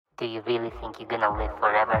Do you really think you're gonna live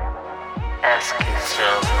forever? Ask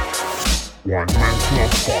yourself. One Man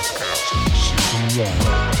Club Podcast, Season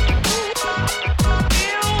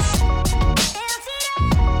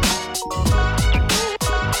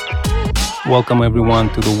 1. Welcome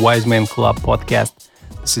everyone to the Wise Man Club Podcast.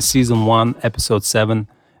 This is Season 1, Episode 7.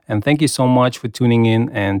 And thank you so much for tuning in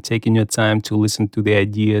and taking your time to listen to the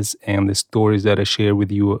ideas and the stories that I share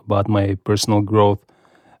with you about my personal growth,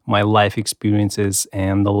 my life experiences,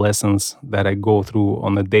 and the lessons that I go through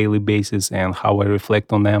on a daily basis and how I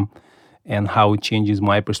reflect on them and how it changes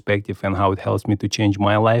my perspective and how it helps me to change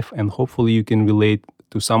my life. And hopefully you can relate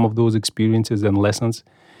to some of those experiences and lessons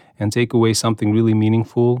and take away something really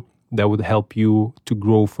meaningful that would help you to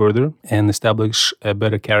grow further and establish a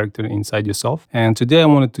better character inside yourself. And today I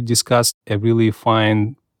wanted to discuss a really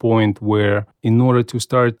fine point where in order to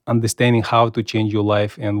start understanding how to change your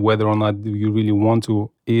life and whether or not you really want to,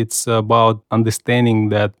 it's about understanding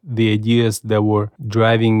that the ideas that were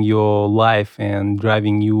driving your life and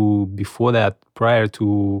driving you before that, prior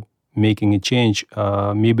to making a change,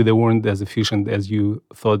 maybe they weren't as efficient as you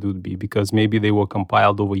thought it would be, because maybe they were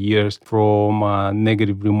compiled over years from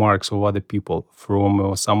negative remarks of other people,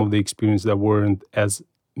 from some of the experiences that weren't as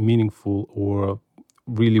meaningful or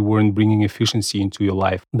really weren't bringing efficiency into your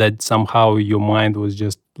life, that somehow your mind was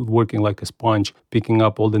just working like a sponge, picking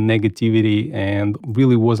up all the negativity and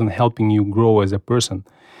really wasn't helping you grow as a person.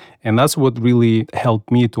 And that's what really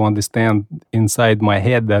helped me to understand inside my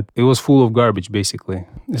head that it was full of garbage, basically.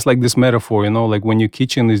 It's like this metaphor, like when your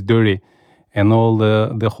kitchen is dirty and all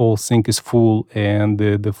the whole sink is full and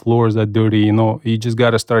the floors are dirty, you just got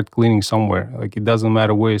to start cleaning somewhere. Like, it doesn't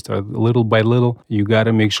matter where you start. Little by little, you got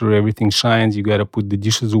to make sure everything shines. You got to put the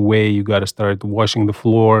dishes away. You got to start washing the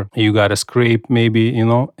floor. You got to scrape maybe,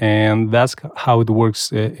 and that's how it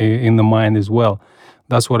works in the mind as well.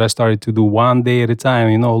 That's what I started to do one day at a time,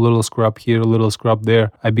 a little scrub here, a little scrub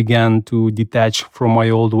there. I began to detach from my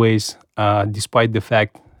old ways, despite the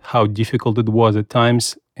fact how difficult it was at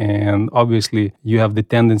times. And obviously, you have the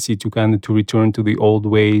tendency to return to the old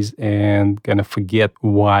ways and kind of forget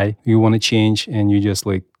why you want to change. And you just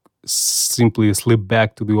simply slip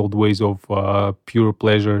back to the old ways of pure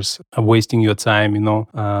pleasures, wasting your time,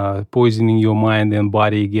 poisoning your mind and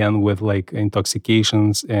body again with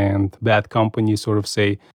intoxications and bad company, sort of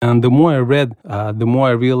say. And the more I read, the more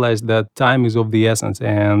I realized that time is of the essence,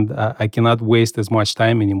 and I cannot waste as much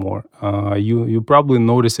time anymore. You probably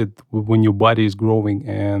notice it when your body is growing,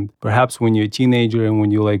 and perhaps when you're a teenager and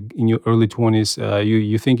when you're in your early 20s,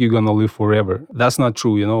 you think you're gonna live forever. That's not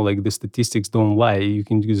true, the statistics don't lie. You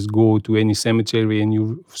can just go to any cemetery and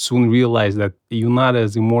you soon realize that you're not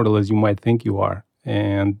as immortal as you might think you are.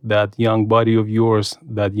 And that young body of yours,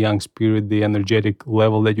 that young spirit, the energetic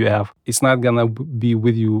level that you have, it's not gonna be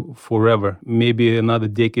with you forever. Maybe another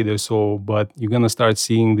decade or so, but you're gonna start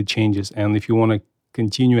seeing the changes. And if you want to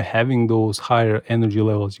continue having those higher energy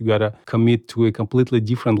levels, you gotta commit to a completely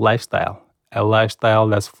different lifestyle. A lifestyle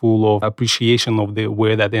that's full of appreciation of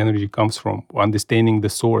where that energy comes from, understanding the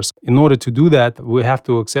source. In order to do that, we have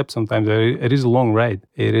to accept sometimes that it is a long ride.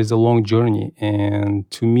 It is a long journey. And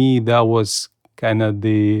to me, that was kind of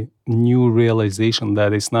the new realization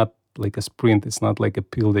that it's not like a sprint. It's not like a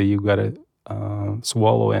pill that you got to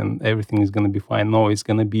swallow and everything is going to be fine. No, it's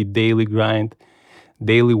going to be daily grind,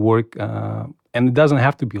 daily work. And it doesn't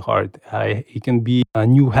have to be hard. It can be a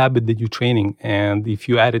new habit that you're training. And if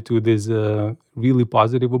you attitude is really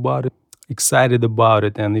positive about it, excited about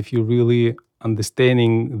it, and if you're really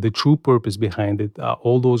understanding the true purpose behind it,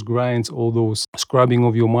 all those grinds, all those scrubbing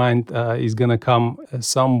of your mind is going to come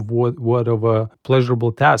somewhat of a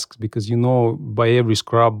pleasurable task, because by every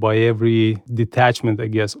scrub, by every detachment, I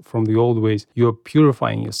guess, from the old ways, you're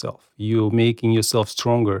purifying yourself. You're making yourself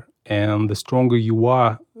stronger. And the stronger you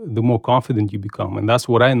are, the more confident you become. And that's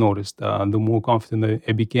what I noticed. The more confident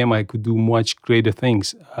I became, I could do much greater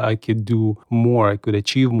things. I could do more. I could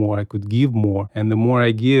achieve more. I could give more. And the more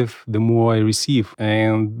I give, the more I receive.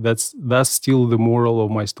 And that's still the moral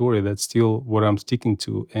of my story. That's still what I'm sticking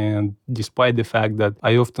to. And despite the fact that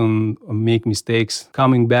I often make mistakes,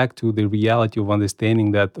 coming back to the reality of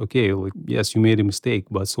understanding that, okay, yes, you made a mistake,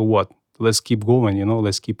 but so what? Let's keep going,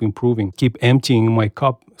 let's keep improving, keep emptying my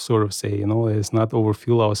cup, sort of say, let's not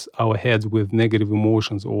overfill our heads with negative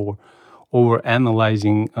emotions or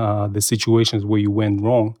over-analyzing the situations where you went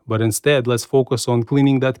wrong. But instead, let's focus on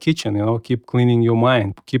cleaning that kitchen, keep cleaning your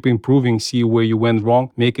mind, keep improving, see where you went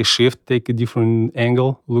wrong, make a shift, take a different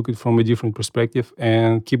angle, look at it from a different perspective,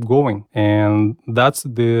 and keep going. And that's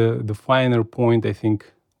the finer point, I think,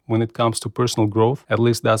 when it comes to personal growth. At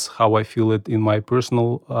least that's how I feel it in my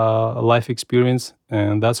personal life experience.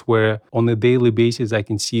 And that's where on a daily basis, I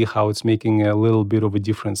can see how it's making a little bit of a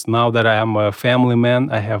difference. Now that I am a family man,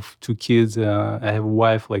 I have 2 kids, I have a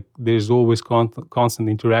wife, like there's always constant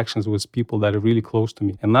interactions with people that are really close to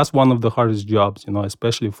me. And that's one of the hardest jobs,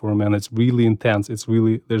 especially for a man. It's really intense.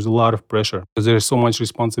 There's a lot of pressure because there's so much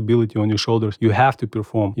responsibility on your shoulders. You have to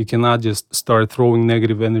perform. You cannot just start throwing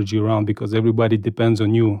negative energy around because everybody depends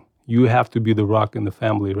on you. You have to be the rock in the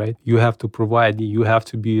family, right? You have to provide. You have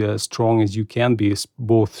to be as strong as you can be,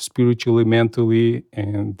 both spiritually, mentally,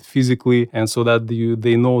 and physically, and so that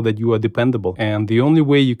they know that you are dependable. And the only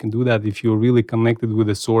way you can do that if you're really connected with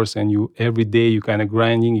the source and you every day you kind of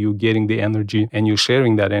grinding, you're getting the energy and you're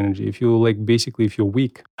sharing that energy. If you're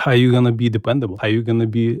weak, how are you gonna be dependable? How are you gonna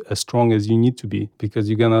be as strong as you need to be? Because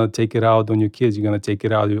you're gonna take it out on your kids, you're gonna take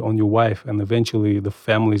it out on your wife, and eventually the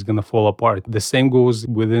family is gonna fall apart. The same goes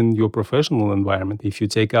within your professional environment. If you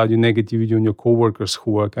take out your negativity on your coworkers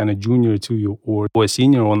who are kind of junior to you or a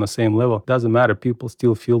senior on the same level, doesn't matter. People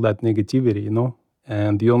still feel that negativity,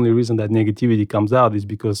 And the only reason that negativity comes out is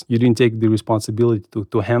because you didn't take the responsibility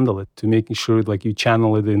to handle it, to making sure like you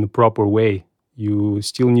channel it in the proper way. You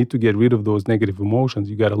still need to get rid of those negative emotions.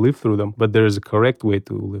 You got to live through them, but there is a correct way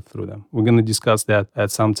to live through them. We're going to discuss that at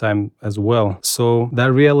some time as well. So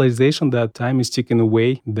that realization that time is ticking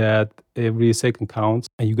away, that every second counts,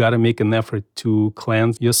 and you got to make an effort to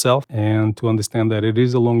cleanse yourself and to understand that it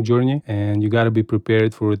is a long journey and you got to be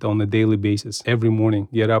prepared for it on a daily basis. Every morning,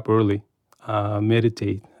 get up early,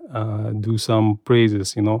 meditate. Do some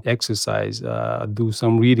praises, exercise, do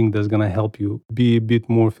some reading that's going to help you be a bit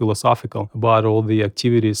more philosophical about all the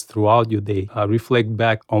activities throughout your day. Reflect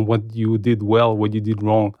back on what you did well, what you did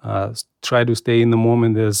wrong. Try to stay in the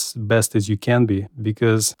moment as best as you can be,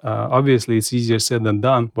 because obviously it's easier said than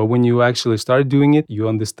done. But when you actually start doing it, you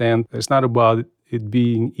understand it's not about it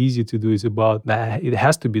being easy to do. Is about that it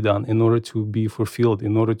has to be done in order to be fulfilled,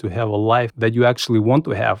 in order to have a life that you actually want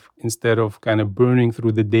to have, instead of kind of burning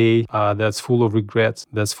through the day that's full of regrets,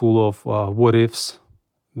 that's full of what ifs,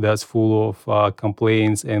 that's full of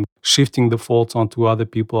complaints and shifting the faults onto other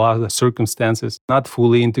people, other circumstances, not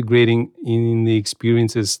fully integrating in the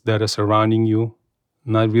experiences that are surrounding you,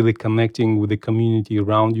 not really connecting with the community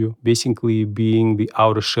around you, basically being the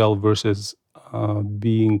outer shell versus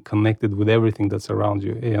being connected with everything that's around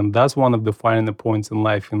you. And that's one of the final points in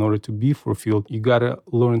life. In order to be fulfilled, you got to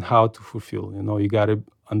learn how to fulfill. You got to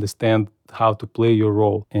understand how to play your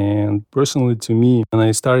role. And personally, to me, when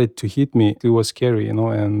it started to hit me, it was scary,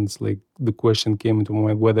 and it's like the question came into my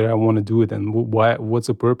mind whether I want to do it and what's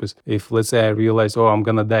the purpose. If, let's say, I realize, I'm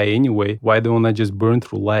gonna die anyway, why don't I just burn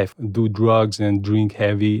through life, do drugs and drink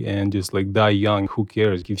heavy and just like die young? Who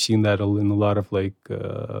cares? You've seen that in a lot of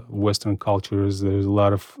Western cultures. There's a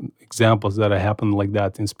lot of examples that happen like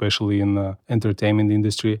that, especially in the entertainment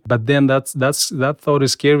industry. But then that thought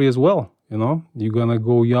is scary as well. You're gonna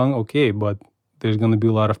go young, okay, but there's gonna be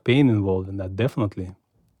a lot of pain involved in that, definitely.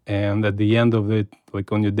 And at the end of it,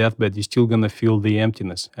 like on your deathbed, you're still gonna feel the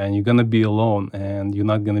emptiness, and you're gonna be alone, and you're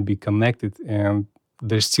not gonna be connected, and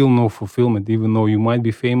there's still no fulfillment. Even though you might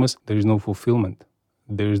be famous, there's no fulfillment.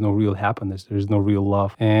 There is no real happiness. There is no real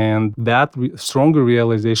love. And that stronger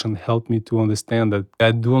realization helped me to understand that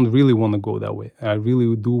I don't really want to go that way. I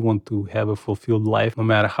really do want to have a fulfilled life, no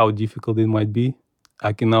matter how difficult it might be.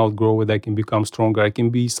 I can outgrow it. I can become stronger. I can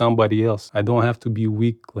be somebody else. I don't have to be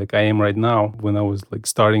weak like I am right now when I was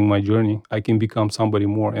starting my journey. I can become somebody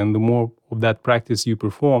more. And the more of that practice you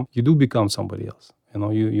perform, you do become somebody else.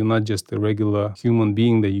 You're not just a regular human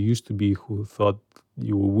being that you used to be who thought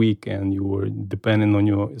you were weak and you were dependent on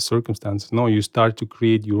your circumstances. No, you start to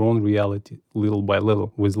create your own reality little by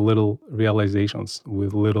little, with little realizations,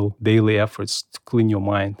 with little daily efforts to clean your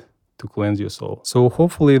mind, to cleanse your soul. So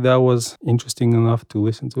hopefully that was interesting enough to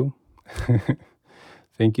listen to.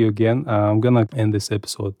 Thank you again. I'm going to end this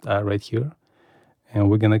episode right here, and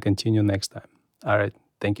we're going to continue next time. All right.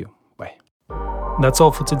 Thank you. Bye. That's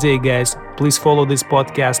all for today, guys. Please follow this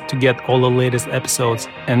podcast to get all the latest episodes.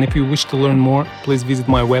 And if you wish to learn more, please visit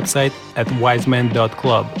my website at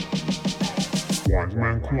wiseman.club.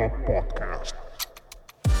 Wiseman Club Podcast.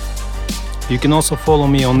 You can also follow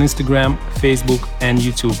me on Instagram, Facebook, and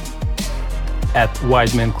YouTube at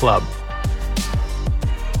Wiseman Club.